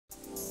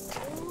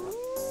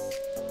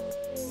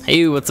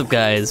Hey, what's up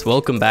guys?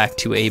 Welcome back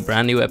to a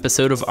brand new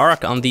episode of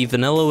Ark on the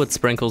Vanilla with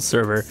Sprinkles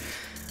server.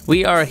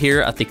 We are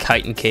here at the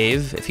Chitin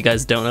Cave. If you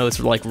guys don't know, it's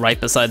like right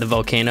beside the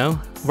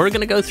volcano. We're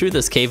gonna go through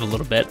this cave a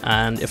little bit,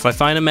 and if I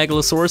find a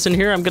Megalosaurus in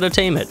here, I'm gonna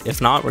tame it.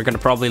 If not, we're gonna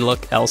probably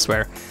look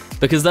elsewhere,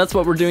 because that's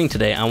what we're doing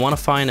today. I wanna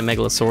find a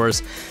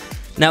Megalosaurus.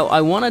 Now, I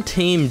wanna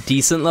tame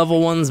decent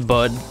level ones,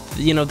 but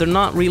you know, they're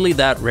not really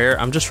that rare.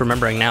 I'm just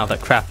remembering now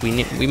that crap,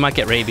 we might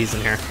get rabies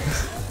in here.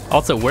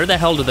 Also, where the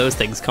hell do those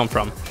things come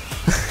from?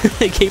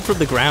 They came from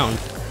the ground.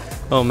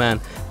 Oh man.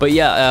 But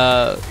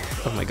yeah,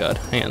 oh my god,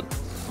 hang on.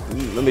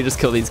 Let me just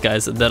kill these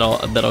guys, then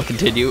I'll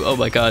continue. Oh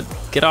my god,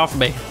 get off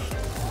me.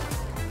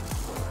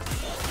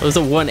 It was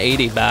a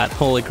 180 bat,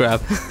 holy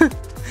crap.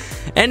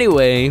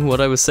 Anyway,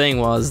 what I was saying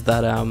was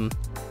that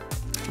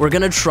we're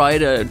gonna try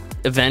to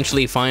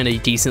eventually find a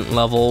decent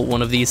level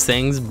one of these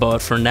things, but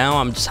for now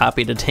I'm just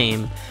happy to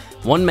tame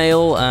one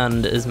male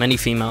and as many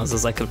females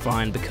as I can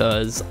find,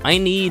 because I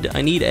need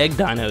egg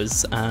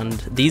dinos, and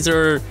these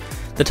are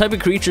the type of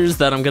creatures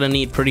that I'm gonna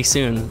need pretty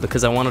soon,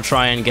 because I want to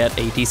try and get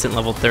a decent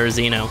level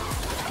Therizino.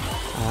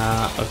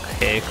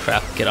 Okay,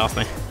 crap, get off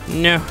me.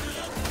 No.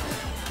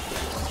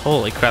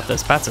 Holy crap,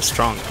 those bats are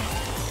strong.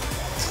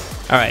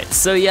 Alright,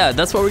 so yeah,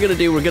 that's what we're gonna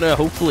do. We're gonna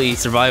hopefully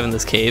survive in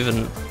this cave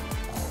and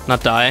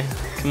not die.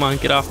 Come on,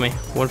 get off me.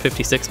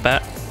 156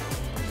 bat.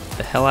 Get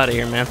the hell out of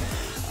here, man.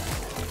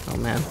 Oh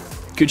man.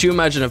 Could you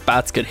imagine if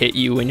bats could hit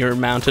you when you're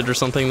mounted or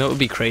something? That would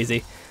be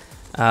crazy.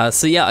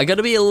 So yeah, I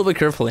gotta be a little bit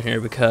careful in here,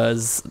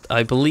 because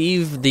I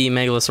believe the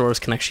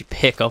Megalosaurus can actually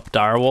pick up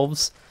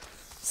direwolves.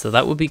 So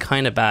that would be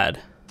kind of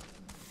bad.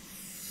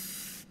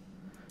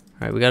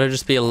 Alright, we gotta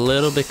just be a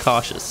little bit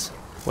cautious.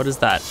 What is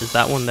that? Is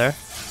that one there?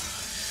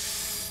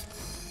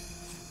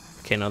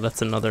 Okay, no,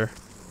 that's another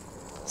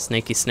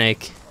snaky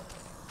snake.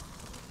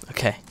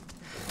 Okay.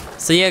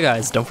 So yeah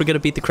guys, don't forget to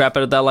beat the crap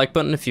out of that like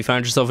button if you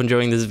found yourself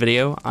enjoying this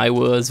video. I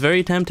was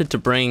very tempted to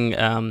bring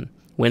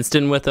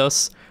Winston with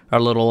us,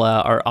 our little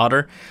our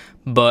otter,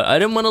 but I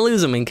didn't want to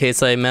lose him in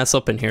case I mess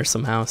up in here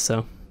somehow.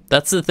 So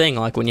that's the thing,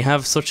 like when you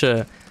have such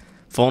a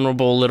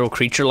vulnerable little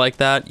creature like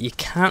that, you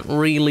can't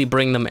really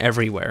bring them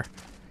everywhere.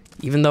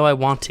 Even though I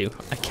want to,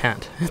 I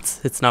can't.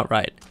 It's not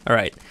right.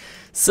 Alright,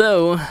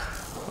 so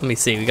let me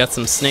see, we got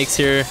some snakes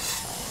here.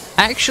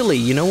 Actually,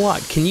 you know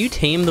what? Can you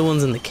tame the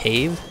ones in the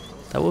cave?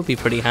 That would be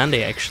pretty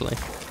handy, actually.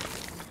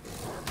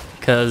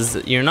 Because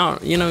you're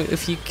not, you know,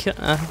 if you can,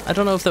 I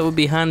don't know if that would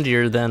be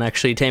handier than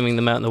actually taming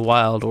them out in the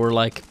wild, or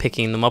like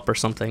picking them up or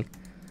something.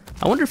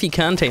 I wonder if you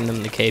can tame them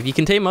in the cave. You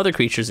can tame other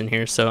creatures in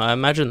here, so I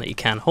imagine that you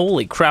can.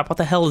 Holy crap, what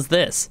the hell is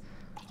this?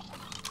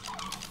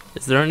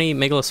 Is there any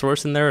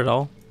Megalosaurus in there at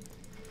all?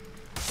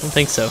 I don't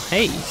think so.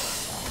 Hey!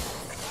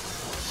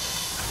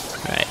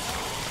 Alright.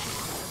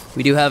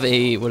 We do have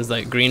a, what is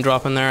that, green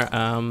drop in there.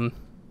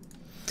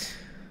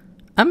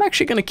 I'm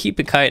actually going to keep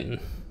a chitin.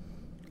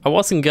 I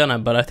wasn't gonna,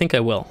 but I think I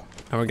will.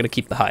 And we're going to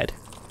keep the hide.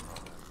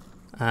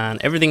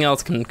 And everything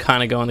else can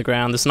kind of go on the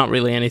ground. There's not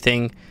really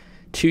anything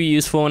too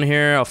useful in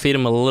here. I'll feed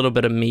him a little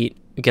bit of meat,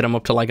 get him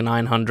up to like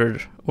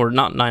 900, or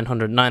not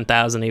 900,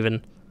 9,000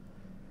 even.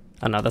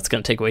 Oh no, that's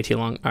going to take way too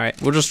long. Alright,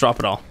 we'll just drop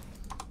it all.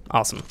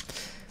 Awesome.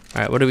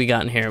 Alright, what do we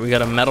got in here? We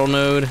got a metal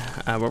node.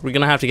 We're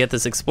going to have to get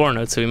this explorer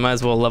node, so we might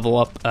as well level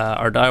up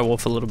our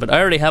direwolf a little bit.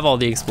 I already have all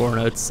the explorer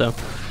nodes, so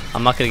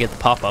I'm not going to get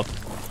the pop-up.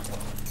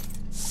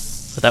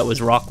 But that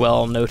was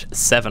Rockwell Note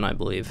 7, I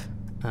believe.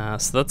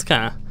 So that's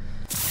kind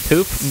of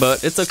poop,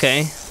 but it's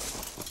okay.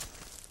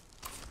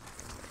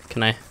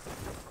 Can I?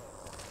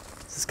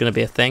 Is this going to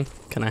be a thing?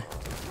 Can I?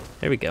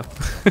 There we go.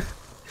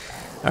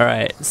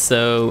 Alright,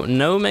 so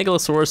no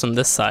Megalosaurus on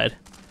this side.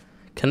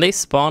 Can they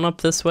spawn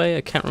up this way?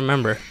 I can't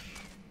remember.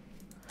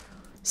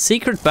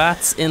 Secret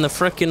bats in the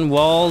frickin'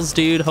 walls,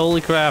 dude. Holy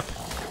crap.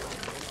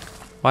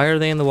 Why are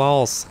they in the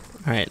walls?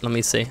 Alright, let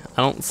me see.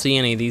 I don't see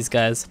any of these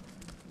guys.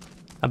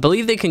 I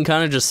believe they can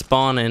kind of just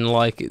spawn in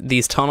like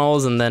these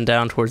tunnels and then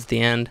down towards the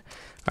end.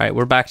 Alright,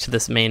 we're back to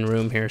this main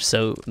room here.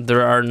 So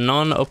there are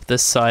none up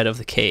this side of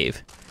the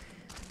cave.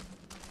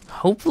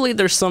 Hopefully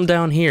there's some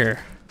down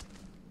here.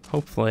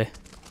 Hopefully.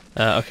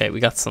 Okay,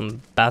 we got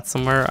some bats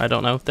somewhere. I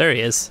don't know. There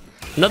he is.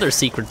 Another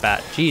secret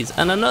bat. Jeez.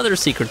 And another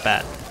secret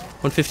bat.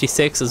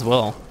 156 as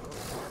well.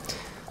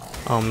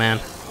 Oh man.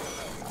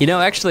 You know,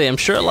 actually, I'm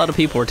sure a lot of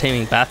people are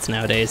taming bats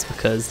nowadays,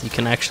 because you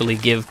can actually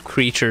give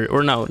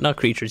or no, not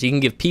creatures, you can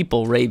give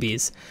people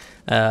rabies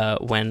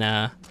when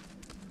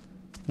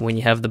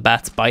you have the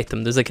bats bite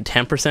them. There's like a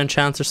 10%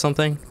 chance or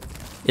something.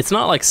 It's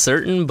not like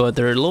certain, but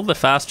they're a little bit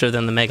faster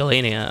than the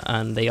Megalania,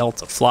 and they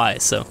also fly,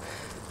 so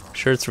I'm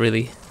sure it's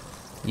really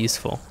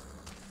useful.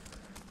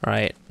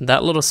 Alright,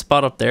 that little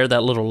spot up there,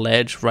 that little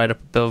ledge right up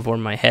above where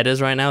my head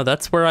is right now,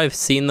 that's where I've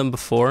seen them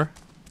before.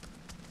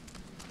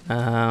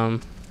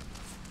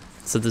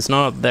 So there's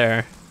none up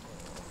there.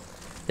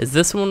 Is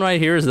this one right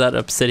here, or is that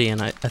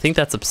obsidian? I think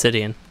that's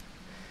obsidian.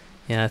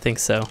 Yeah, I think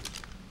so.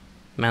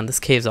 Man, this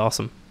cave's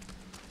awesome.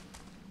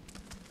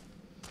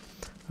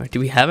 Alright, do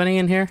we have any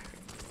in here?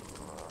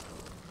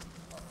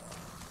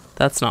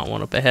 That's not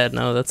one up ahead,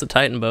 no, that's a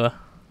Titan boa.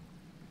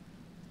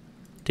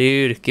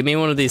 Dude, give me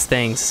one of these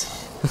things.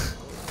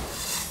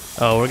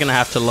 Oh, we're gonna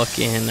have to look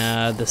in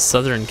the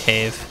southern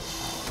cave.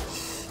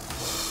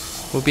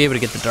 We'll be able to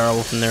get the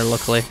direwolf in there,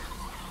 luckily.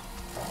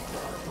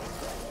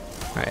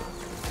 Alright.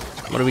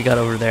 What do we got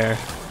over there?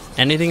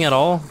 Anything at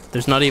all?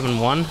 There's not even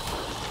one?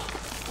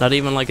 Not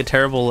even like a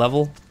terrible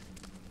level?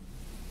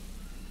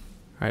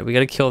 Alright, we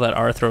gotta kill that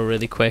Arthro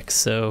really quick,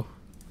 so...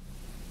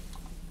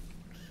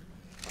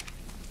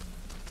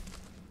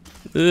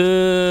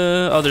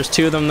 oh, there's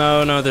two of them.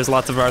 No, there's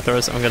lots of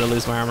Arthros. I'm gonna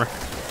lose my armor.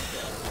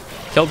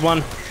 Killed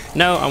one.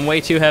 No, I'm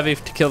way too heavy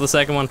to kill the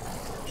second one.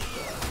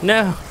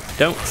 No,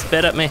 don't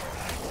spit at me.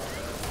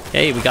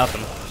 Hey, we got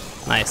them.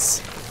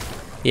 Nice.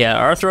 Yeah,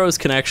 Arthros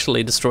can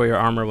actually destroy your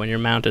armor when you're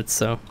mounted,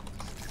 so...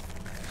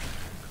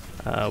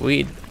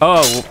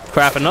 Oh,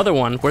 crap, another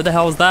one. Where the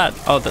hell is that?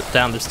 Oh,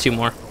 down, there's two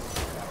more.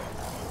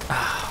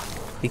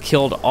 He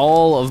killed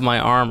all of my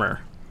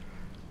armor.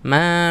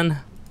 Man.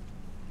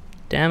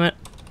 Damn it.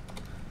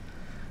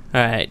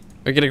 Alright,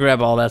 we're gonna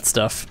grab all that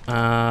stuff.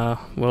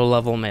 We'll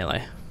level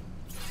melee.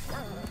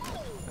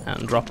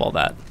 And drop all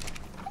that.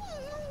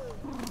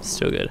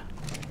 Still good.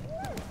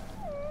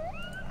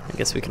 I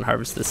guess we can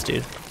harvest this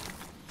dude.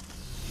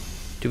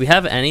 Do we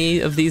have any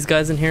of these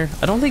guys in here?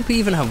 I don't think we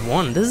even have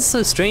one. This is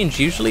so strange.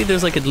 Usually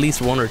there's like at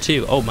least one or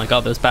two. Oh my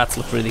god, those bats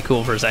look really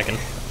cool for a second.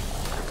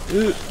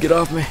 Get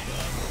off me.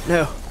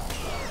 No.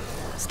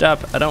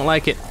 Stop. I don't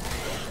like it.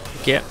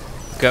 Get.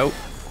 Go.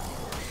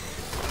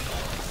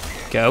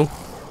 Go.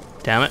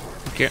 Damn it.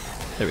 Here.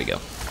 There we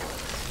go.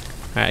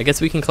 Alright, I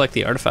guess we can collect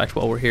the artifact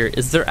while we're here.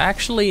 Is there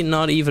actually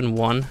not even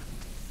one?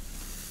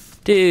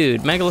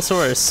 Dude,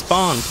 Megalosaurus,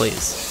 spawn,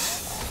 please.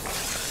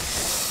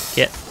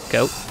 Get.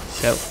 Go.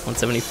 Go.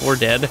 174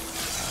 dead.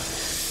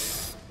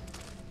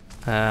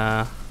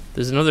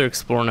 There's another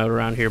Explore node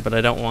around here, but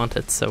I don't want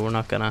it, so we're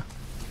not gonna...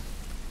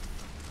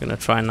 I'm gonna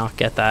try and not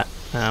get that.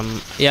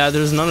 Yeah,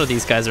 there's none of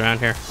these guys around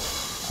here.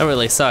 That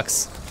really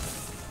sucks.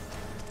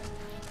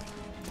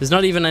 There's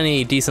not even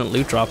any decent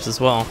loot drops as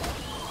well.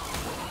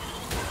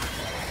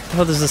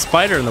 Oh, there's a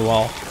spider in the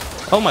wall.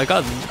 Oh my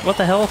god, what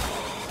the hell?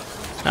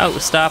 No,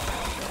 stop.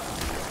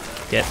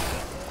 Get.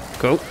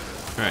 Go.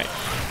 Alright.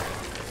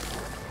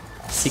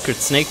 Secret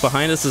snake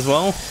behind us as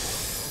well.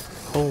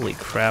 Holy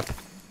crap.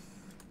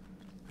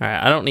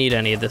 Alright, I don't need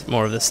any of this,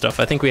 more of this stuff.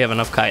 I think we have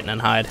enough chitin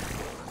and hide.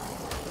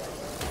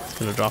 Just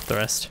gonna drop the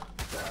rest.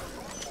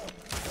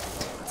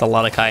 It's a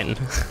lot of chitin.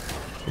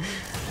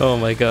 Oh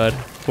my god.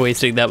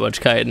 Wasting that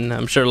much chitin.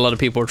 I'm sure a lot of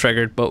people are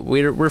triggered, but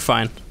we're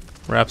fine.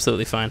 We're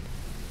absolutely fine.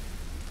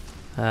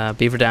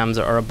 Beaver dams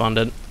are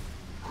abundant.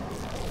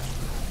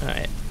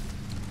 Alright.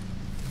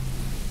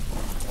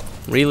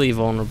 Really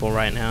vulnerable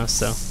right now,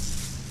 so...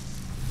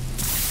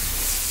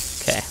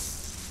 Okay.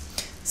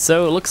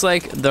 So it looks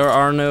like there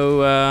are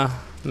no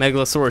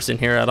Megalosaurus in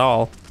here at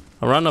all.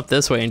 I'll run up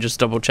this way and just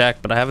double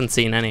check, but I haven't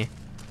seen any.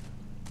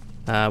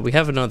 We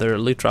have another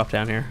loot drop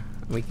down here.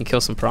 We can kill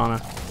some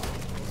piranha.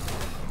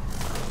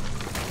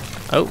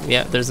 Oh,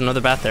 yeah, there's another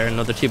bat there,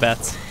 another two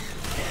bats.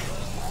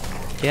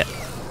 Get.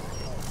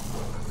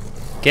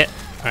 Get.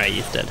 Alright,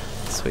 he's dead.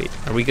 Sweet.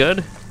 Are we good?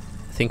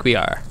 I think we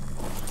are.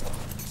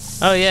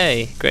 Oh,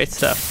 yay. Great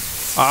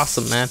stuff.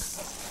 Awesome, man.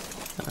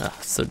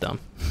 So dumb.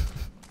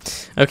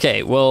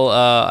 Okay, well,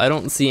 I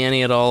don't see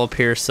any at all up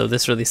here, so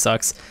this really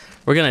sucks.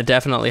 We're gonna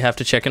definitely have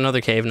to check another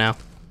cave now.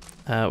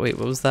 Wait,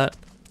 what was that?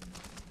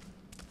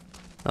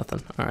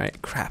 Nothing. Alright,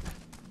 crap.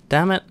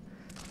 Damn it.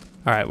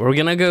 Alright, we're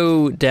gonna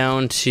go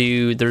down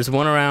to... There's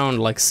one around,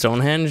 like,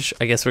 Stonehenge.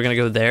 I guess we're gonna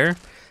go there.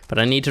 But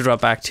I need to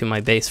drop back to my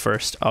base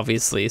first,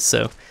 obviously,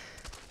 so...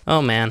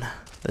 Oh, man.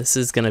 This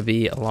is gonna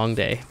be a long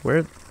day.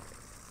 Where...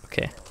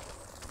 Okay.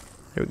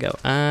 There we go.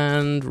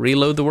 And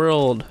reload the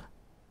world.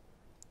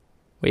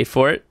 Wait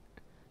for it.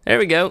 There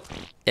we go.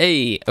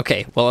 Hey.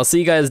 Okay, well, I'll see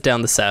you guys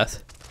down the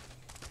south.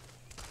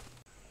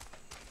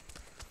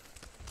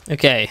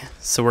 Okay,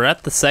 so we're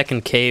at the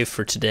second cave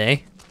for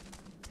today.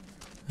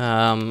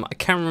 I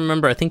can't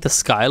remember. I think the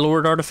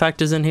Skylord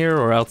artifact is in here,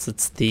 or else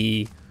it's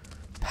the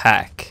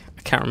pack.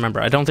 I can't remember.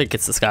 I don't think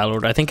it's the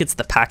Skylord. I think it's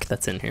the pack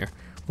that's in here,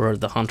 or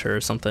the hunter or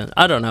something.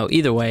 I don't know.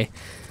 Either way,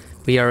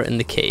 we are in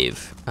the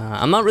cave.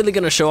 I'm not really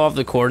going to show off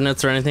the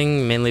coordinates or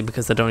anything, mainly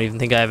because I don't even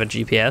think I have a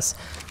GPS,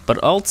 but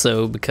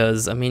also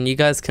because, I mean, you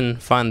guys can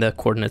find the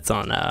coordinates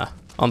on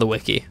the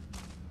wiki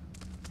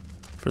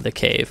for the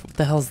cave. What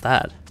the hell's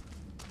that?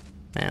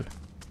 Man.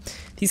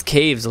 These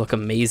caves look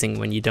amazing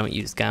when you don't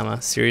use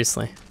gamma,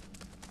 seriously.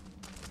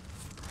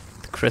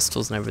 The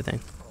crystals and everything.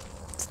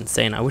 It's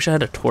insane. I wish I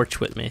had a torch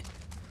with me.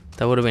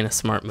 That would have been a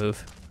smart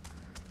move.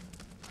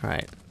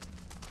 Alright.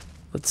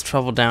 Let's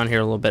travel down here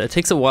a little bit. It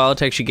takes a while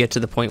to actually get to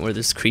the point where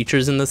there's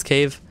creatures in this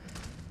cave.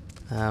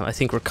 I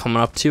think we're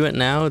coming up to it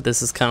now.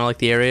 This is kind of like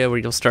the area where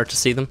you'll start to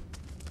see them.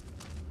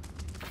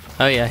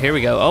 Oh yeah, here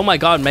we go. Oh my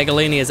god,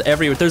 Megalania is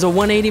everywhere. There's a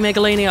 180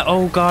 Megalania.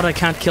 Oh god, I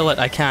can't kill it.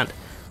 I can't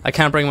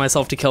bring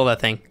myself to kill that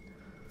thing.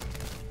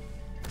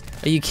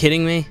 Are you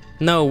kidding me?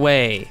 No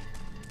way.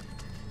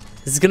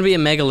 Is this gonna be a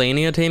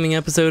Megalania taming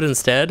episode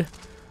instead?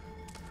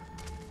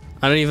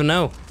 I don't even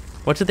know.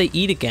 What did they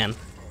eat again?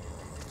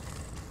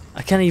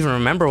 I can't even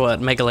remember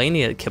what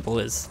Megalania kibble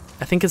is.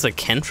 I think it's a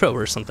Kentro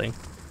or something.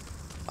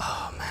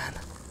 Oh man,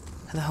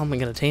 how the hell am I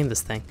gonna tame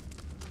this thing?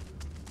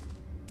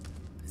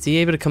 Is he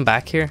able to come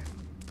back here?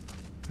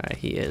 Alright,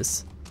 he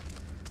is.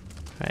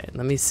 Alright,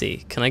 let me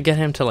see. Can I get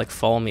him to like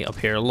follow me up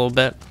here a little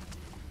bit?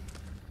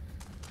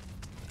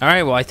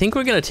 Alright, well I think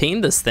we're gonna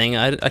tame this thing.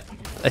 I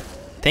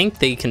think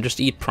they can just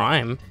eat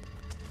prime.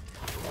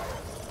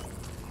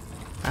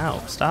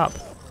 Ow, stop.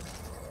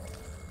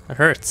 That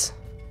hurts.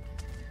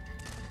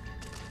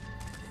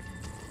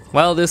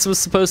 Well, this was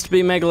supposed to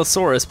be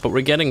Megalosaurus, but we're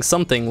getting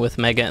something with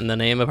Mega in the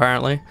name,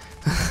 apparently.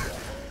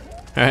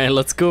 Alright,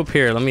 let's go up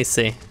here. Let me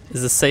see.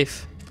 Is this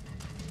safe?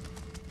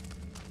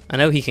 I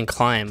know he can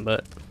climb,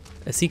 but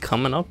is he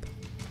coming up?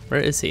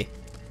 Where is he?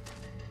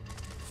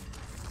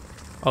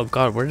 Oh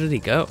god, where did he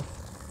go?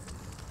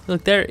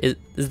 Look there.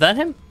 Is that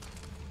him?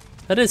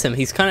 That is him.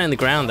 He's kind of in the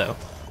ground, though.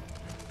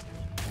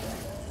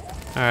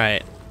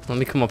 Alright, let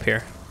me come up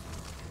here.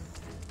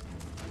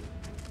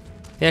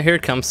 Yeah, here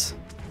it comes.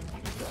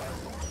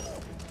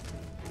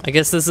 I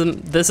guess this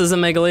is a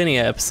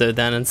Megalania episode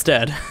then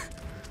instead.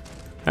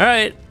 All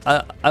right,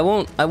 I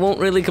won't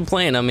really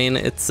complain. I mean,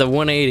 it's a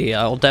 180.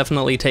 I'll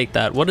definitely take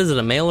that. What is it,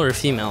 a male or a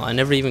female? I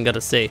never even got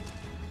to see.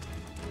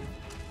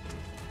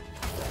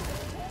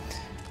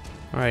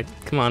 All right,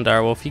 come on,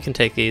 Direwolf, you can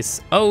take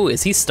these. Oh,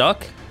 is he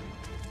stuck?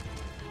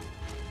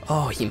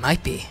 Oh, he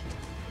might be.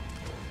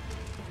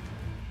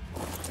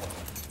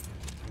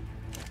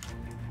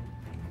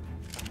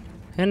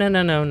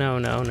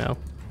 No.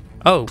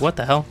 Oh, what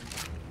the hell?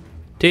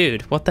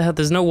 Dude, what the hell?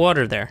 There's no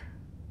water there.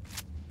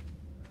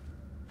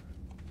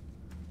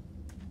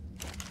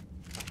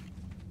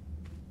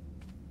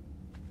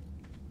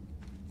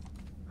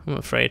 I'm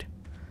afraid.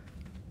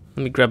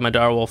 Let me grab my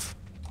Direwolf.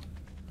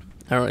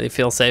 I don't really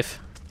feel safe.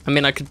 I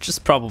mean, I could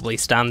just probably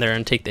stand there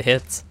and take the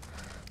hits.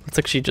 Let's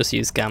actually just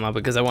use Gamma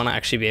because I want to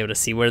actually be able to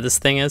see where this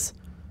thing is.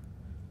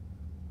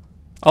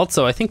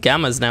 Also, I think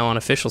Gamma is now on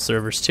official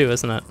servers too,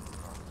 isn't it?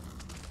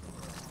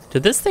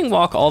 Did this thing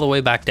walk all the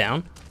way back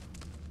down?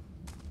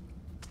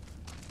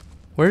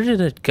 Where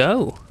did it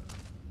go?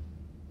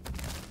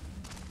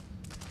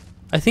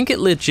 I think it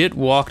legit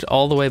walked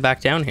all the way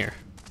back down here.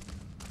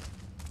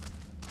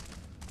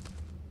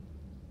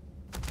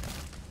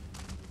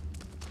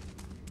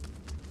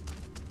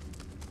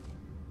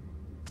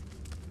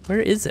 Where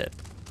is it?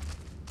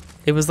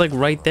 It was like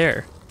right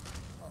there.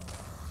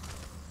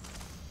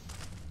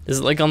 Is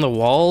it like on the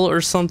wall or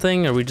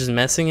something? Are we just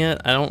messing it?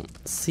 I don't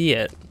see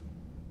it.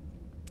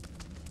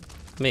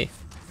 Me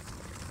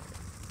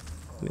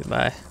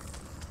buy.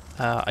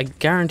 I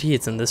guarantee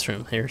it's in this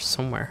room here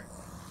somewhere.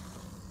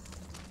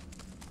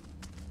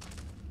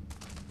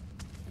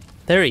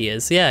 There he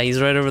is. Yeah,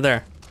 he's right over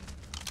there.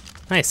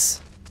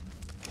 Nice.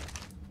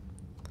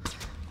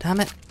 Damn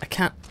it, I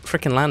can't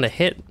freaking land a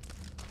hit.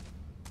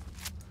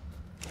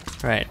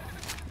 Right,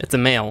 it's a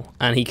male,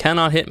 and he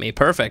cannot hit me.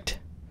 Perfect.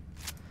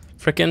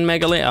 Freaking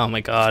Megalania. Oh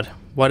my god,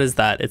 what is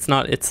that? It's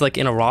not, it's like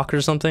in a rock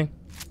or something.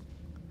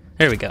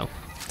 There we go.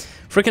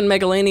 Freaking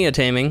Megalania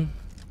taming.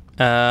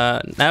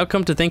 Now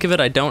come to think of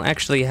it, I don't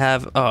actually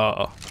have,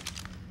 I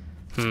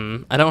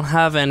don't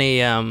have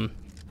any,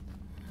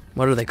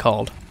 what are they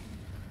called?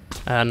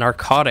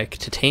 Narcotic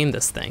to tame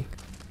this thing.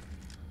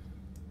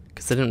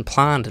 Because I didn't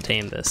plan to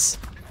tame this.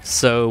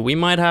 So we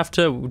might have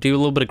to do a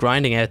little bit of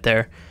grinding out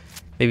there.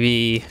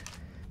 Maybe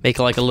make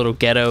like a little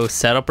ghetto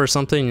setup or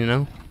something, you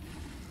know?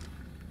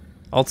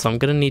 Also, I'm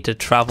gonna need to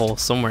travel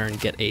somewhere and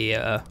get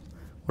a,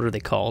 what are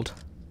they called?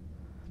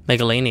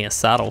 Megalania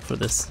saddle for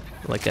this.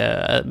 Like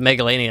a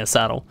Megalania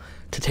saddle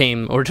to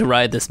tame or to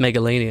ride this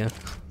Megalania.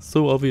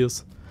 So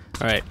obvious.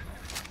 Alright.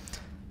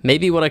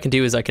 Maybe what I can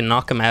do is I can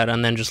knock him out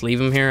and then just leave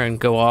him here and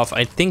go off.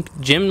 I think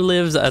Jim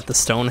lives at the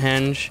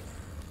Stonehenge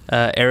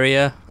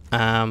area.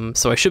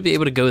 So I should be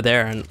able to go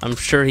there, and I'm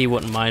sure he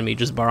wouldn't mind me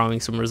just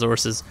borrowing some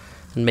resources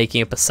and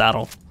making up a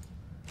saddle.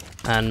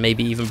 And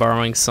maybe even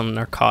borrowing some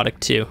narcotic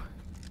too.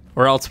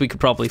 Or else we could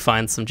probably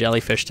find some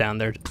jellyfish down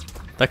there.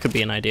 That could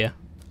be an idea.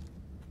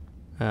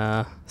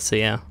 So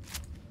yeah.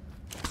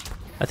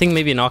 I think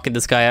maybe knocking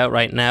this guy out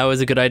right now is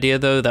a good idea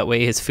though. That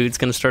way his food's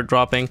gonna start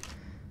dropping.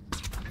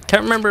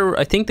 Can't remember,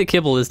 I think the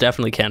kibble is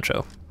definitely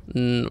Kentro.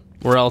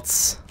 Or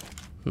else,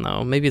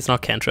 no, maybe it's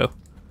not Kentro.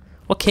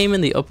 What came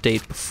in the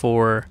update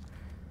before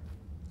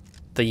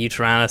the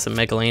Utyrannus and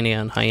Megalania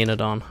and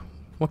Hyenodon?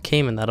 What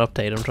came in that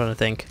update? I'm trying to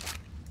think.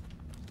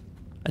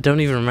 I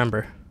don't even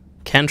remember.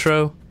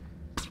 Kentro,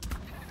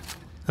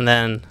 and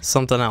then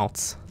something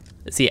else.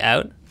 Is he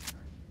out?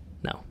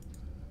 No.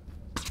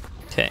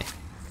 Okay.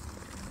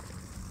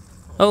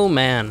 Oh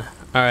man.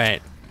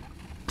 Alright.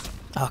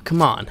 Oh,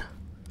 come on.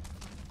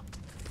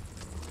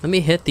 Let me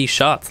hit these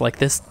shots like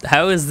this.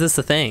 How is this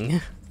a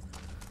thing?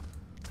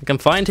 Like, I'm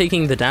fine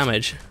taking the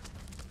damage.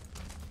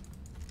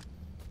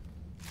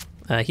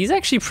 He's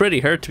actually pretty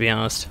hurt, to be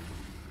honest.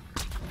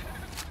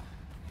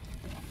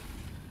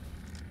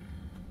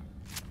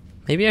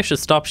 Maybe I should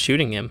stop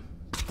shooting him.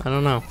 I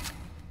don't know.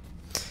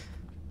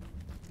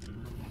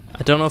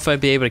 I don't know if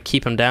I'd be able to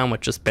keep him down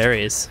with just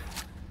berries.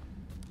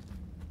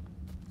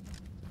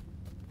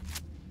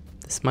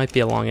 This might be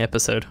a long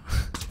episode.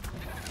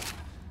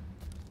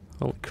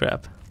 Holy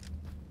crap.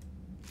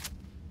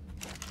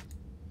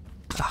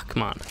 Ah,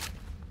 come on.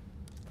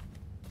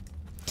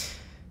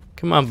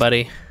 Come on,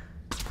 buddy.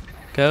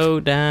 Go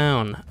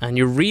down. And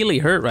you're really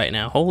hurt right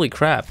now. Holy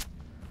crap.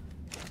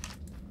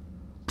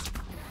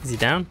 Is he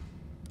down?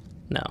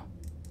 No.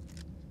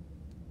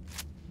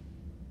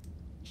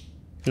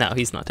 No,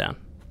 he's not down.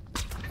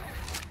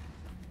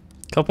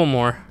 Couple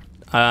more.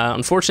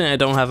 Unfortunately, I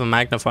don't have a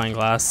magnifying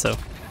glass, so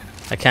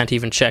I can't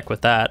even check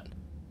with that.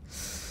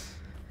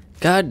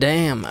 God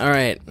damn.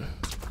 Alright.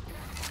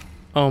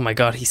 Oh my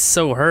god, he's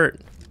so hurt.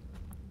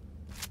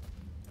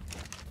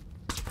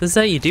 This is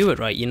how you do it,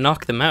 right? You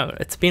knock them out.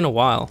 It's been a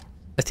while.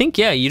 I think,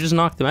 yeah, you just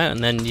knock them out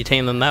and then you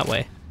tame them that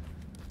way.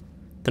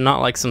 They're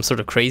not like some sort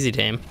of crazy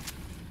tame.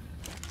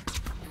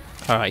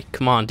 Alright,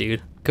 come on,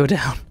 dude. Go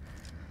down.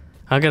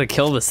 I gotta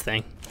kill this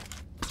thing.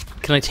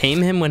 Can I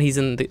tame him when he's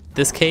in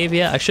this cave?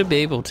 Yeah, I should be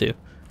able to.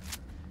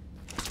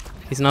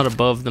 He's not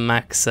above the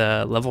max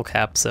level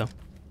cap, so...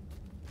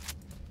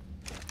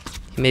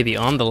 He may be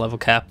on the level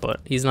cap,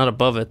 but he's not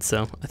above it,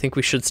 so I think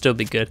we should still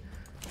be good.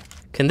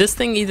 Can this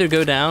thing either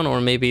go down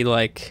or maybe,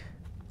 like,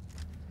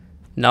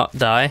 not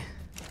die?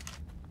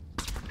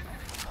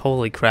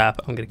 Holy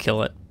crap, I'm gonna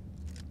kill it.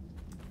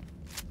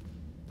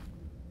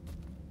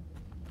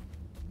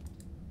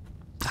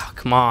 Oh,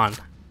 come on.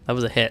 That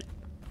was a hit.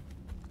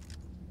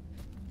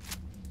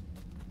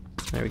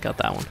 There, we got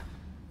that one.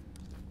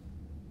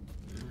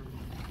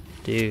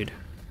 Dude.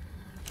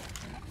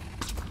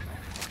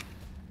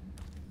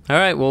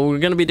 Alright, well, we're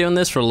gonna be doing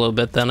this for a little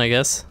bit then, I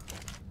guess.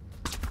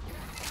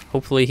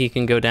 Hopefully he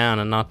can go down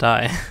and not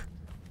die.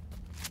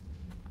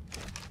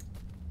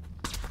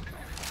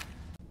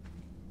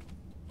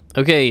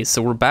 Okay,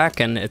 so we're back,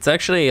 and it's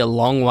actually a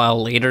long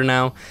while later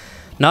now.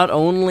 Not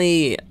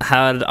only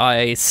had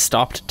I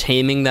stopped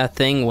taming that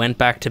thing, went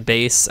back to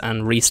base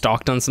and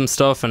restocked on some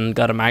stuff and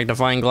got a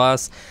magnifying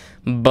glass,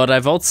 but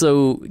I've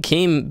also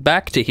came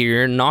back to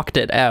here, knocked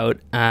it out,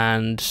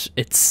 and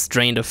it's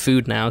drained of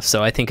food now,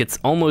 so I think it's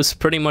almost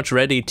pretty much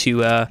ready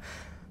to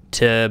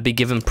be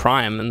given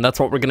prime, and that's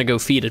what we're gonna go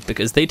feed it,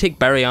 because they take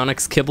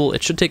baryonyx kibble.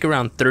 It should take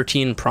around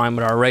 13 prime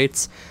at our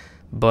rates,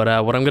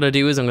 but what I'm gonna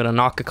do is I'm gonna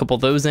knock a couple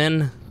of those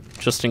in,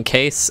 just in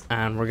case,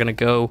 and we're gonna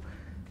go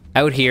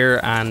out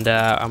here and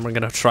we're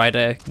gonna try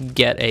to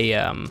get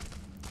a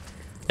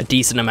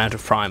decent amount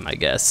of prime, I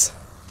guess.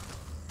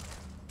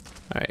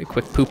 Alright,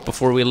 quick poop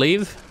before we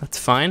leave. That's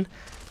fine.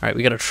 Alright,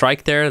 we got a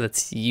trike there.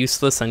 That's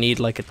useless. I need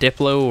like a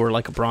Diplo or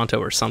like a Bronto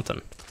or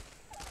something.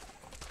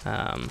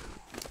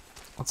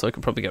 Also, I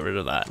could probably get rid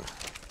of that.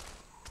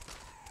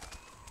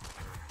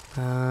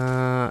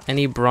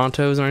 Any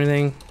Brontos or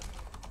anything?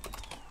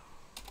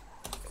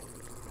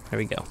 There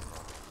we go.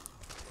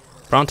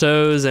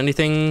 Brontos,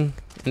 anything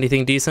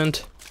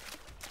decent?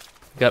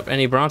 Got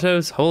any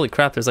Brontos? Holy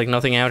crap, there's like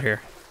nothing out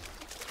here.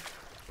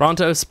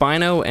 Bronto,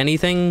 Spino,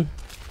 anything?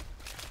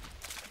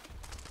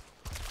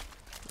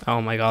 Oh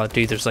my god,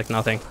 dude, there's like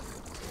nothing.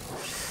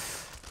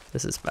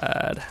 This is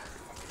bad.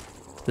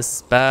 This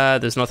is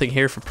bad. There's nothing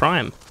here for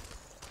prime.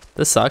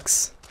 This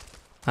sucks.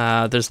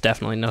 There's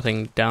definitely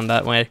nothing down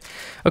that way.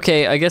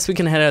 Okay, I guess we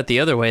can head out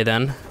the other way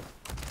then.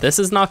 This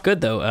is not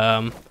good though.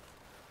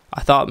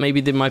 I thought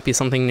maybe there might be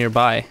something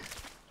nearby.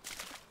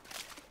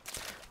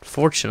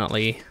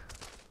 Fortunately,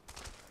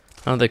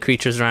 none of the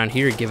creatures around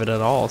here give it at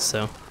all,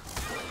 so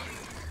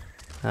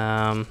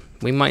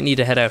we might need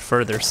to head out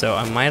further, so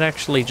I might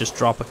actually just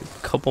drop a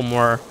couple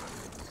more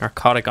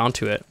narcotic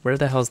onto it. Where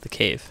the hell's the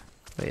cave?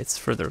 Wait, it's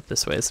further up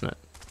this way, isn't it?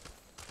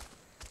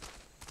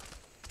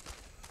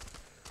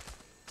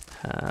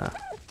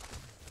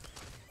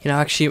 You know,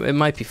 actually, it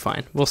might be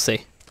fine. We'll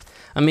see.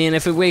 I mean,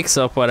 if it wakes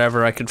up,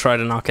 whatever, I could try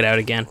to knock it out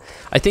again.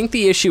 I think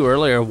the issue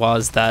earlier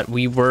was that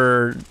we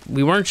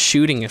weren't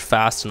shooting it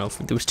fast enough.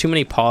 There was too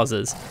many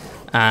pauses,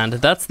 and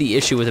that's the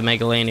issue with the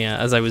Megalania,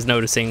 as I was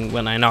noticing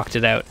when I knocked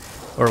it out,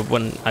 or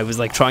when I was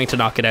like trying to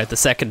knock it out the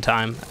second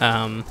time.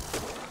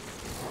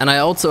 And I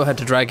also had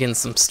to drag in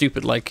some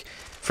stupid like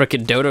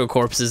frickin' dodo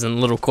corpses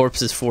and little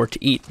corpses for it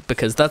to eat,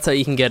 because that's how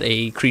you can get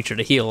a creature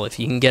to heal. If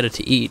you can get it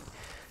to eat,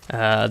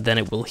 then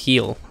it will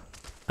heal.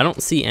 I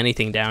don't see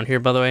anything down here,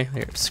 by the way.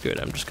 Here, screw it,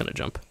 I'm just gonna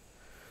jump.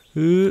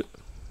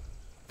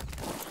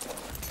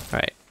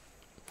 Alright.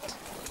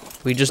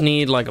 We just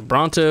need like a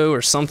Bronto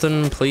or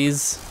something,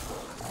 please.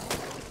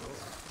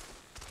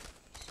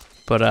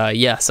 But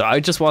yeah, so I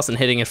just wasn't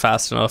hitting it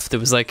fast enough. There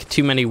was like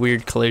too many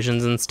weird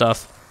collisions and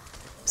stuff.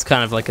 It's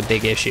kind of like a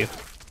big issue.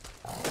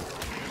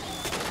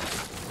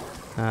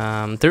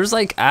 There's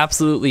like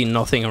absolutely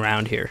nothing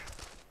around here.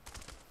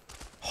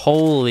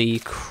 Holy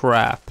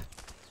crap.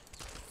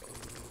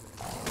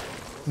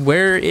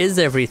 Where is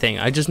everything?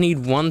 I just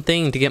need one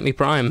thing to get me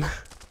prime.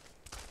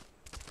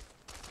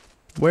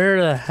 Where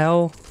the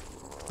hell?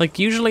 Like,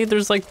 usually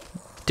there's like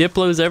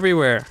Diplos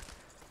everywhere.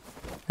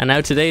 And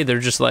now today they're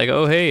just like,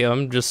 oh hey,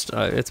 I'm just,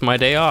 it's my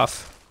day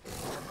off.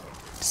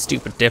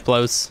 Stupid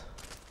Diplos.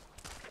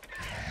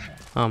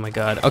 Oh my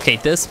god. Okay,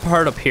 this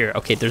part up here.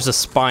 Okay, there's a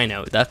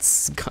Spino.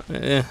 That's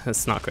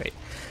not great.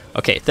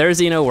 Okay,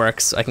 Therizino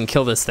works. I can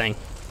kill this thing.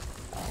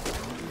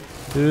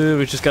 Ooh,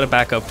 we just gotta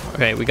back up.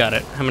 Okay, we got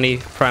it. How many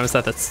prime is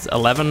that? That's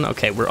 11?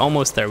 Okay, we're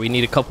almost there. We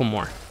need a couple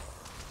more.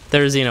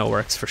 Therizino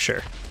works for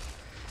sure.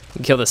 We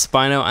can kill this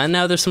Spino, and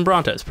now there's some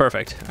Brontos.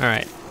 Perfect.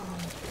 Alright.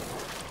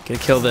 Gonna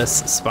kill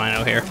this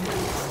Spino here.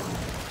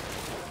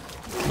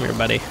 Come here,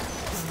 buddy.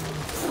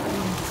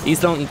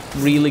 These don't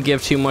really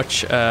give too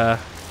much, Can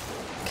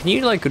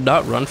you, like,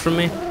 not run from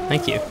me?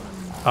 Thank you.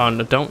 Oh,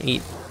 no, don't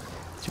eat.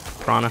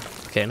 Super Piranha.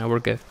 Okay, no, we're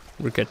good.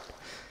 We're good.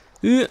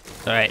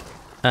 Alright.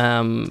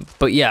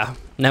 But yeah,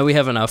 now we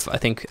have enough. I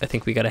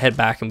think we gotta head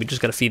back and we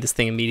just gotta feed this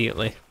thing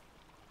immediately.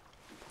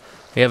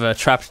 We have a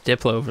trapped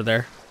Diplo over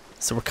there.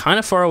 So we're kind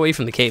of far away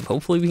from the cave.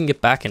 Hopefully we can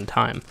get back in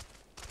time.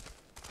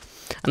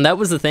 And that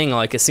was the thing,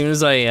 like as soon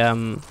as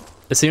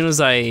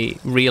I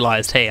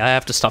realized, hey, I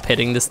have to stop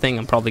hitting this thing,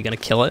 I'm probably gonna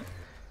kill it.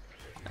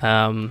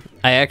 I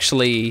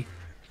actually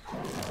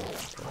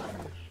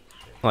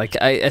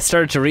I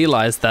started to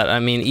realize that, I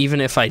mean,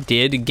 even if I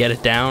did get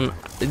it down,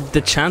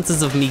 the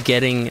chances of me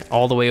getting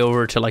all the way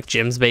over to like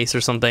Jim's base or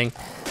something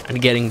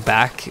and getting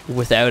back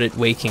without it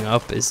waking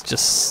up is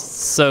just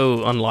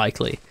so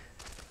unlikely.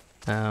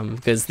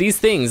 Because these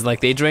things,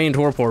 like, they drain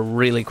torpor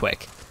really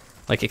quick,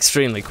 like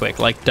extremely quick,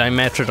 like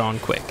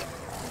Dimetrodon quick.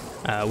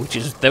 Which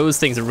is, those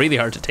things are really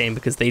hard to tame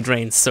because they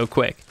drain so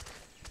quick.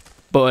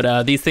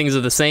 But these things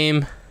are the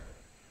same.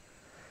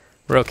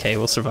 We're okay,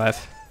 we'll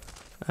survive.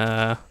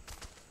 Whereabouts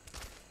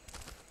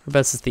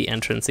is the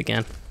entrance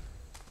again?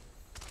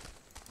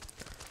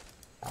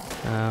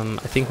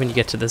 I think when you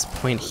get to this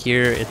point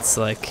here, it's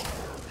like...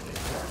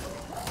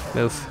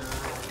 Move.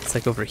 It's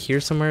like over here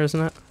somewhere,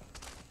 isn't it?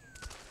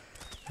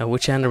 Now,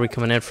 which end are we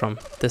coming in from?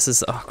 This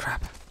is... Oh,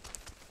 crap.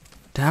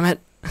 Damn it!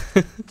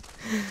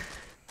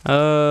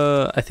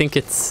 I think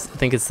it's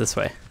this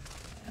way.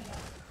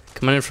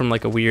 Coming in from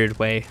like a weird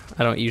way.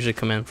 I don't usually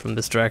come in from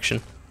this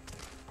direction.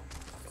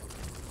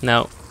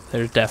 No,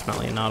 they're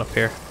definitely not up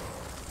here.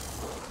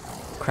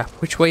 Crap,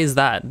 which way is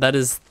that?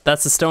 That's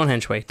the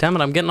Stonehenge way. Damn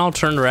it, I'm getting all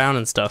turned around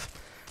and stuff.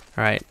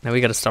 Alright, now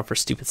we gotta stop for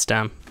stupid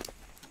stam.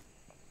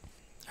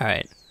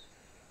 Alright.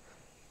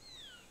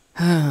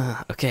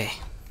 Okay.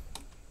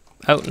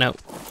 Oh, no.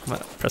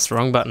 Pressed the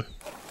wrong button.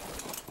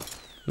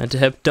 Meant to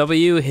hit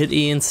W, hit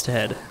E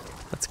instead.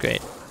 That's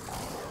great.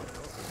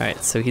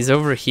 Alright, so he's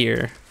over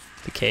here.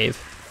 The cave.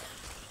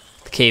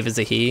 The cave is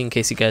a he, in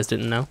case you guys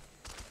didn't know.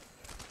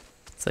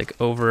 It's like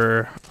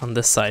over on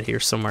this side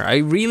here somewhere. I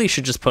really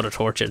should just put a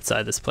torch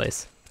outside this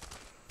place.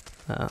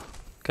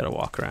 Gotta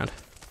walk around.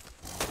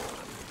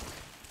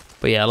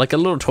 But yeah, like a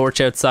little torch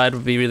outside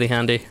would be really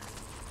handy.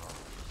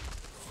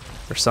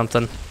 Or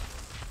something.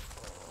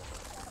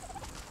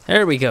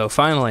 There we go,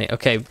 finally.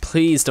 Okay,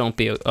 please don't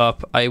be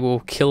up. I will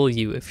kill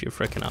you if you're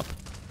freaking up.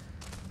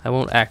 I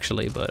won't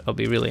actually, but I'll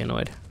be really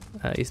annoyed.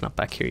 He's not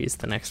back here, he's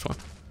the next one.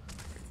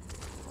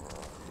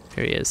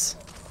 Here he is.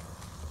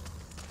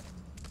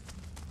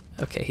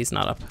 Okay, he's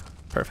not up.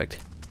 Perfect.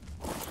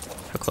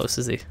 How close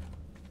is he?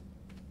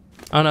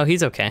 Oh no,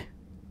 he's okay.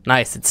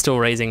 Nice, it's still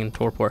raising in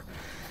torpor.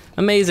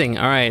 Amazing.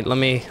 All right, let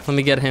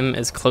me get him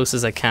as close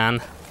as I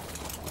can.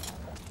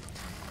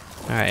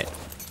 All right.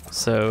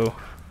 So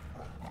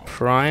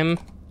prime,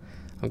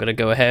 I'm going to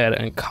go ahead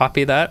and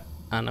copy that,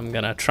 and I'm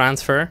going to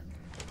transfer.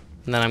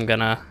 And then I'm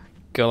going to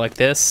go like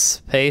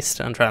this,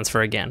 paste, and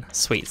transfer again.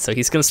 Sweet. So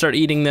he's going to start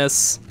eating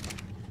this,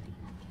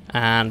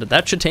 and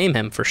that should tame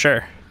him for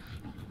sure.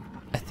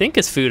 I think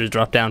his food has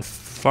dropped down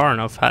far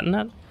enough, hadn't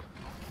it?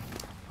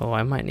 Oh,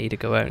 I might need to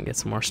go out and get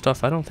some more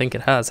stuff. I don't think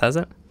it has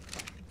it?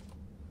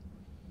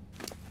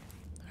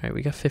 Alright,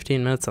 we got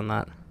 15 minutes on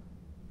that.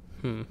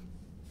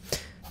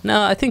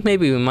 No, I think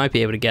maybe we might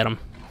be able to get him.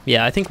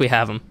 Yeah, I think we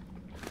have him.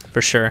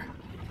 For sure.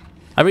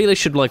 I really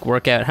should, like,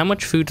 work out. How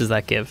much food does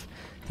that give?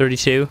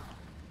 32?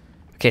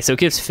 Okay, so it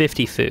gives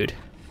 50 food.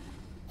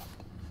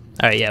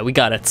 Alright, yeah, we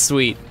got it.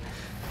 Sweet.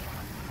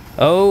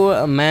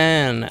 Oh,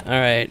 man.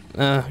 Alright,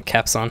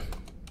 caps on.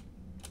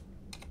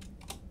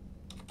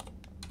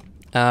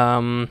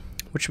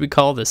 What should we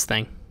call this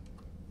thing?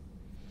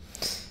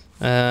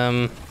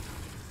 There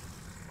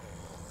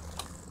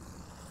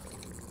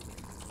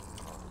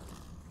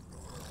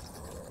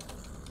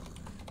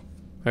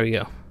we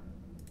go.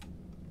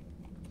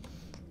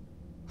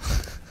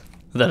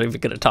 I'm not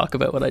even gonna talk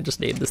about what I just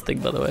named this thing,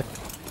 by the way.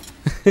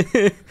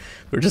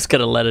 We're just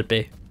gonna let it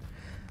be.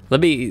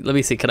 Let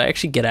me see. Can I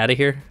actually get out of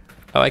here?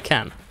 Oh, I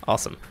can.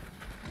 Awesome.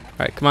 All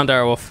right, come on,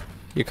 Direwolf.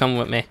 You're coming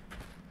with me.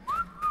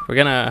 We're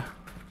gonna.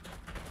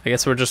 I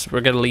guess we're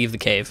gonna leave the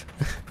cave.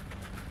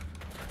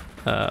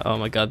 Oh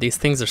my god, these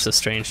things are so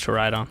strange to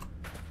ride on.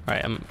 All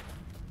right,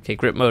 okay.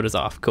 Grip mode is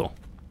off. Cool.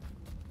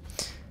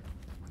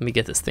 Let me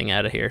get this thing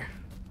out of here.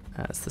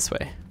 It's this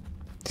way.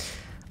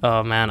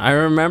 Oh man, I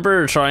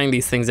remember trying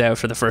these things out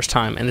for the first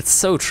time, and it's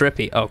so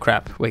trippy. Oh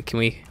crap! Wait, can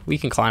we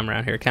can climb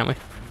around here, can't we?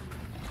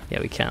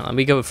 Yeah, we can. Let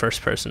me go with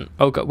first person.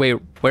 Oh god, wait,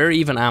 where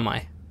even am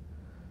I?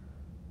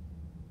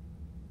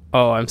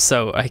 Oh,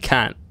 I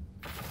can't.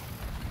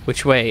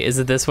 Which way? Is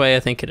it this way? I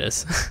think it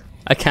is.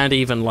 I can't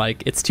even,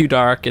 like, it's too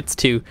dark, it's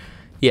too...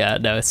 Yeah,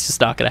 no, it's just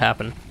not gonna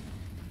happen.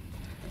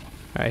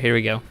 Alright, here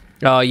we go.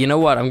 Oh, you know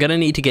what? I'm gonna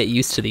need to get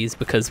used to these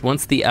because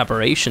once the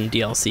Aberration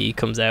DLC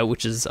comes out,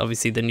 which is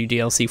obviously the new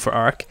DLC for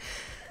Ark,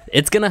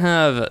 it's gonna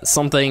have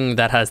something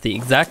that has the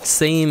exact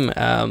same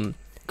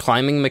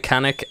climbing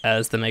mechanic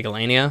as the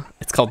Megalania.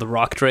 It's called the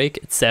Rock Drake,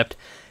 except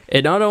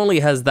it not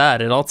only has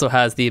that, it also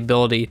has the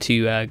ability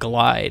to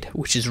glide,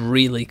 which is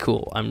really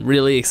cool. I'm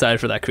really excited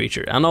for that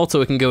creature. And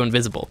also it can go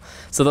invisible.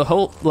 So the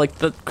whole, like,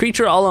 the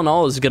creature all in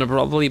all is gonna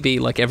probably be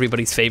like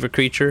everybody's favorite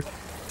creature.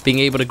 Being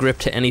able to grip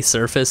to any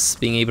surface,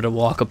 being able to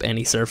walk up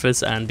any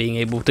surface, and being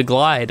able to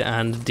glide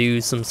and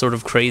do some sort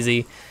of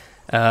crazy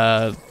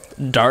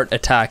dart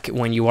attack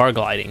when you are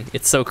gliding.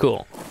 It's so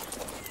cool.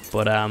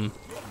 But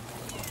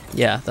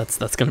yeah,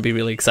 that's gonna be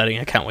really exciting.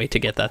 I can't wait to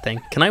get that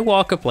thing. Can I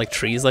walk up like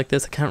trees like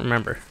this? I can't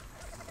remember.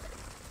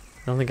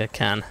 I don't think I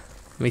can.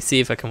 Let me see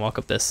if I can walk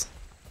up this.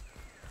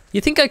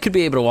 You think I could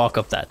be able to walk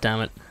up that, damn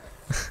it.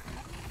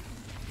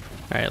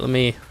 Alright, let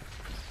me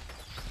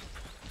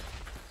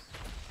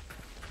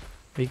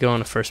go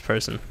into first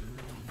person.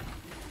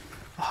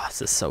 Oh,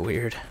 this is so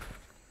weird.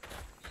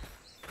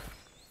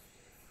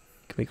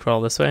 Can we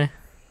crawl this way?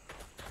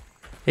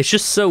 It's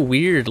just so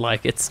weird,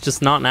 like, it's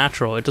just not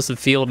natural. It doesn't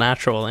feel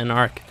natural in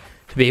Ark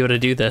to be able to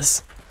do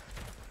this.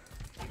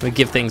 We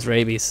give things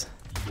rabies.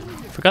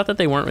 Forgot that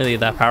they weren't really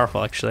that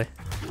powerful, actually.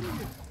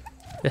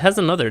 It has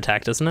another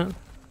attack, doesn't it?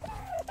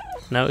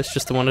 No, it's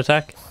just the one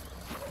attack?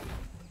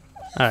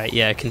 Alright,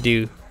 yeah, it can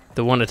do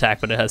the one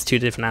attack, but it has two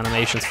different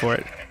animations for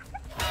it.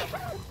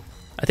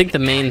 I think the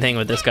main thing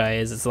with this guy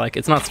is it's like,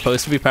 it's not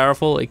supposed to be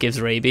powerful, it gives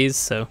rabies,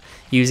 so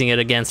using it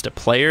against a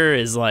player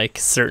is like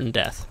certain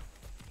death.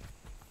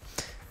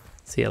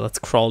 So yeah, let's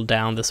crawl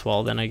down this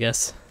wall then, I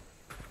guess.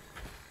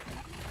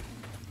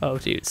 Oh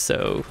dude,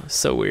 so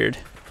weird.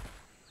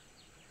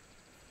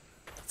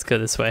 Let's go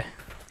this way.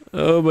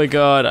 Oh my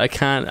god, I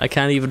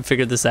can't even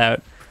figure this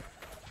out.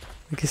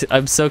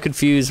 I'm so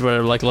confused when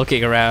I'm like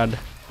looking around.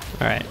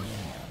 Alright.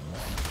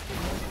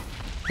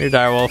 Here,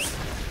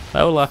 direwolf.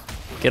 Lola,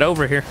 get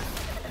over here.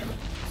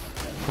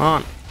 Come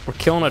on, we're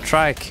killing a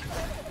trike.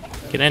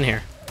 Get in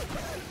here.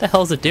 What the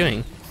hell is it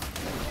doing?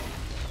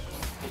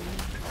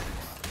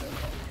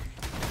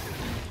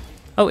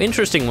 Oh,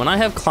 interesting. When I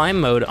have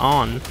climb mode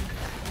on,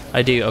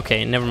 I do.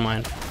 Okay, never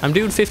mind. I'm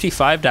doing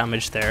 55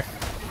 damage there.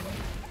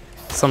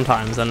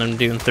 Sometimes, and I'm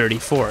doing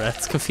 34.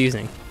 That's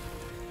confusing.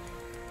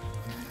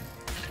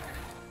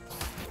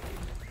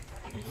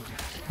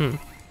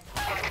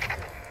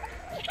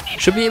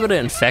 Should be able to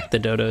infect the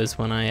dodos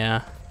when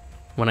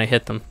I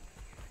hit them.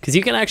 Because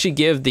you can actually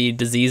give the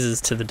diseases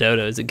to the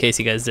dodos, in case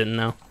you guys didn't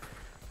know.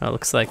 Oh, it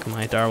looks like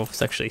my direwolf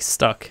is actually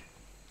stuck.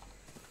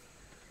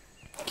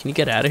 Can you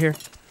get out of here?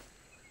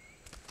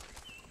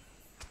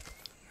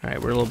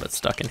 Alright, we're a little bit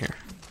stuck in here.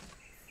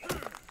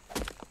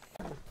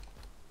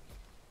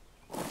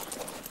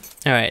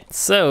 Alright,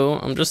 so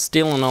I'm just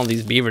stealing all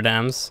these beaver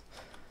dams.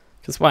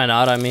 Because why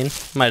not? I mean,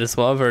 might as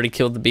well. I've already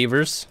killed the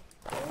beavers.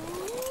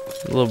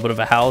 A little bit of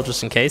a howl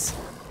just in case.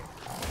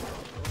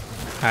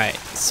 Alright,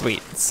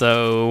 sweet.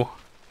 So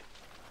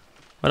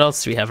what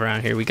else do we have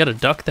around here? We got a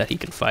duck that he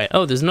can fight.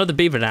 Oh, there's another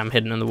beaver dam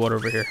hidden in the water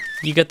over here.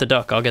 You get the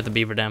duck, I'll get the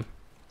beaver dam.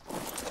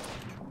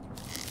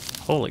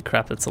 Holy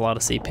crap, that's a lot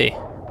of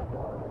CP.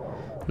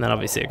 And then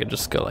obviously I could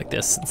just go like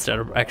this instead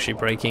of actually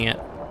breaking it.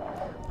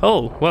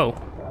 Oh, whoa.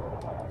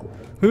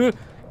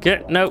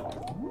 No.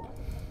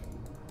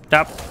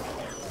 Stop.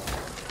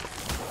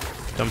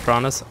 Dumb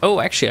piranhas. Oh,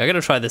 actually, I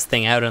gotta try this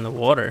thing out in the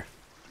water.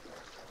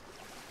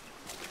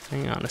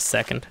 Hang on a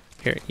second.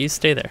 Here, you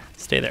stay there.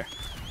 Stay there.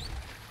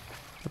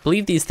 I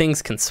believe these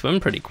things can swim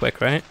pretty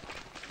quick, right?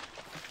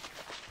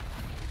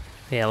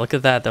 Yeah, look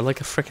at that. They're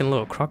like a freaking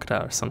little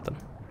crocodile or something.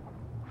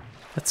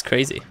 That's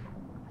crazy.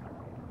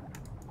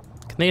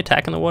 Can they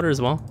attack in the water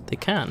as well? They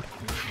can.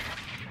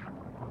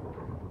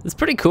 It's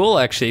pretty cool,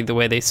 actually, the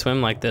way they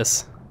swim like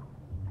this.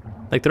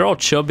 Like, they're all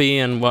chubby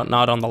and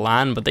whatnot on the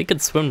land, but they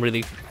could swim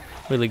really,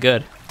 really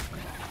good.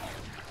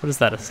 What is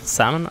that, a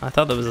salmon? I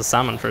thought that was a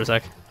salmon for a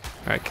sec.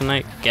 Alright, can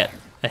I get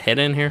a hit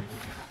in here?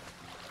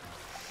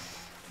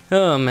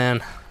 Oh,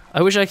 man.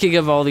 I wish I could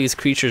give all these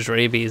creatures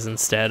rabies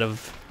instead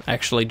of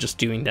actually just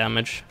doing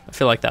damage. I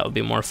feel like that would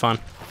be more fun.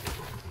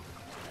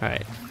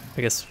 Alright,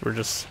 I guess we're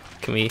just...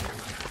 Can we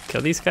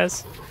kill these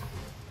guys?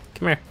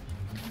 Come here.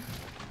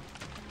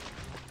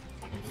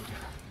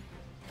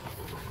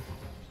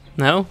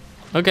 No?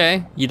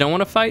 Okay, you don't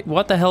want to fight?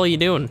 What the hell are you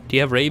doing? Do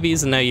you have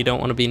rabies and now you don't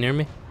want to be near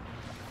me?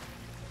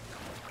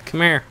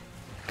 Come here.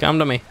 Come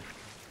to me.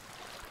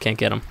 Can't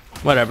get him.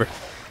 Whatever.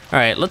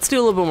 Alright, let's do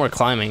a little bit more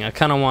climbing. I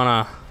kind of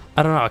want to...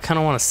 I don't know, I kind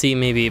of want to see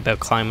maybe about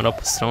climbing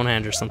up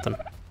Stonehenge or something.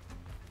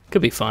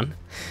 Could be fun.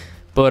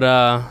 But,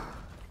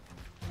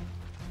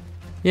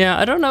 yeah,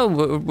 I don't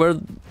know.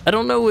 I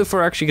don't know if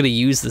we're actually going to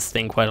use this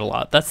thing quite a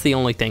lot. That's the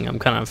only thing I'm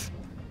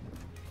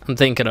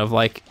thinking of,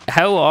 like,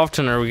 how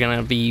often are we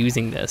gonna be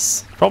using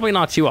this? Probably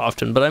not too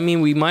often, but I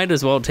mean, we might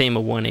as well tame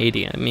a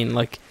 180. I mean,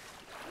 like,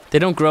 they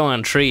don't grow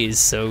on trees,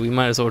 so we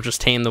might as well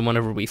just tame them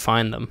whenever we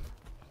find them.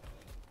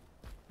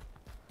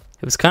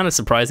 It was kind of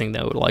surprising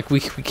though. Like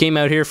we came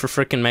out here for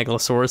frickin'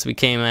 Megalosaurus. We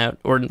came out,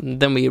 or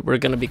then we were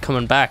gonna be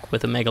coming back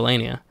with a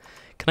Megalania.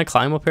 Can I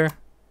climb up here?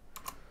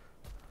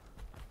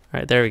 All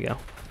right, there we go.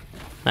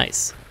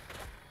 Nice.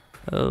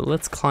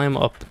 Let's climb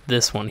up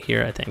this one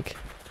here, I think.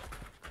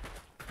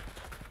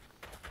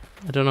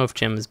 I don't know if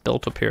Jim is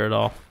built up here at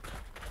all.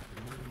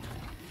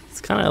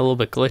 It's kind of a little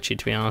bit glitchy,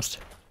 to be honest.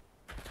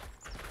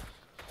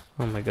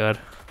 Oh my god.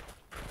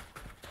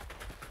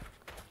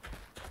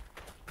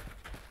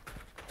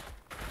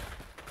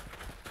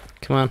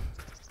 Come on.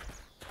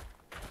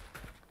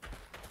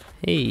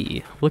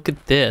 Hey, look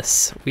at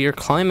this. We are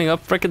climbing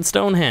up frickin'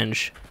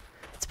 Stonehenge.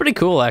 It's pretty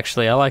cool,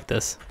 actually. I like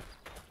this.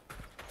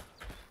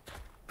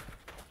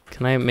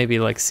 Can I maybe,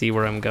 like, see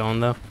where I'm going,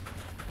 though?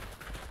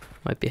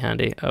 Might be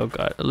handy. Oh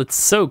god, it's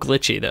so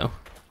glitchy though.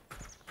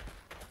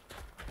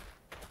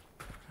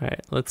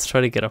 Alright, let's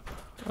try to get up.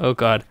 Oh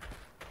god.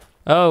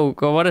 Oh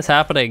god, what is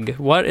happening?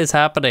 What is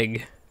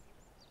happening?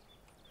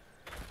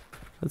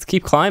 Let's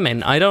keep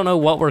climbing. I don't know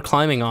what we're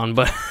climbing on,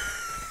 but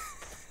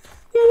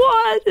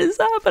what is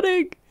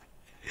happening?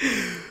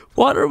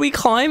 What are we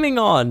climbing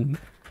on?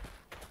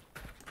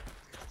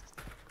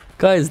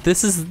 Guys,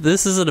 this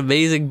is an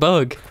amazing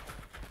bug.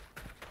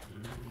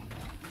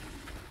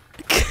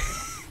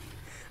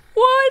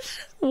 What?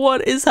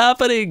 What is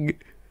happening?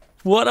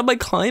 What am I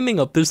climbing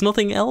up? There's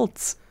nothing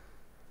else.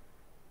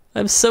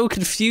 I'm so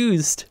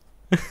confused.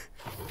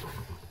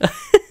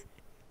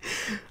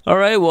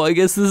 Alright, well I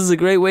guess this is a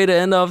great way to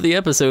end off the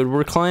episode.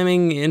 We're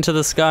climbing into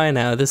the sky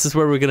now. This is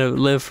where we're gonna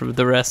live for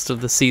the rest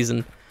of the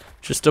season.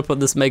 Just up on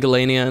this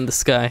Megalania in the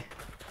sky.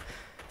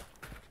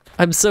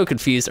 I'm so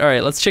confused.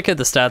 Alright, let's check out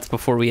the stats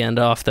before we end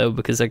off though,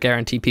 because I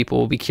guarantee people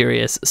will be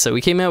curious. So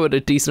we came out with a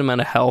decent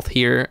amount of health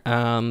here.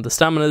 The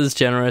stamina is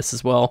generous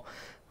as well.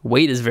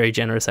 Weight is very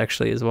generous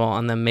actually as well.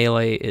 And then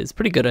melee is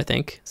pretty good, I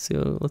think.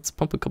 So let's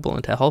pump a couple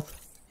into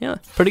health. Yeah,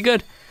 pretty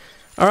good.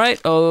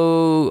 Alright,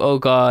 oh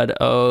god,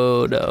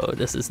 oh no,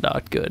 this is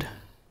not good.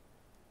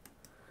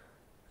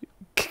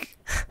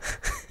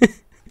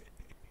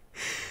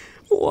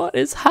 What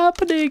is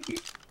happening?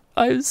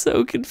 I'm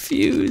so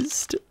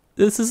confused.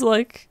 This is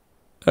like...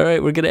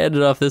 Alright, we're gonna end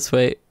it off this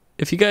way.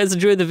 If you guys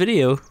enjoyed the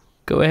video,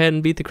 go ahead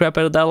and beat the crap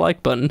out of that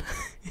like button.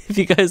 If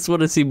you guys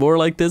want to see more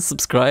like this,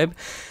 subscribe.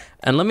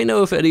 And let me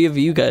know if any of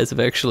you guys have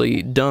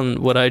actually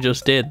done what I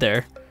just did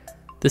there.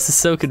 This is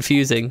so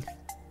confusing.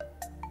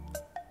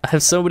 I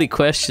have so many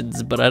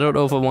questions, but I don't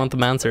know if I want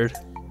them answered.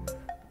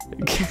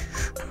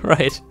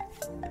 Right.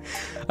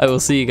 I will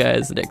see you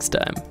guys next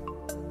time.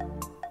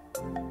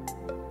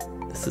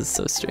 This is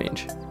so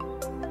strange.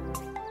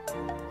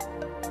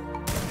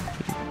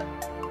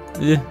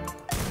 Yeah.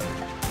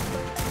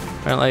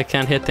 Apparently I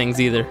can't hit things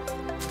either.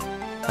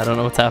 I don't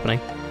know what's happening.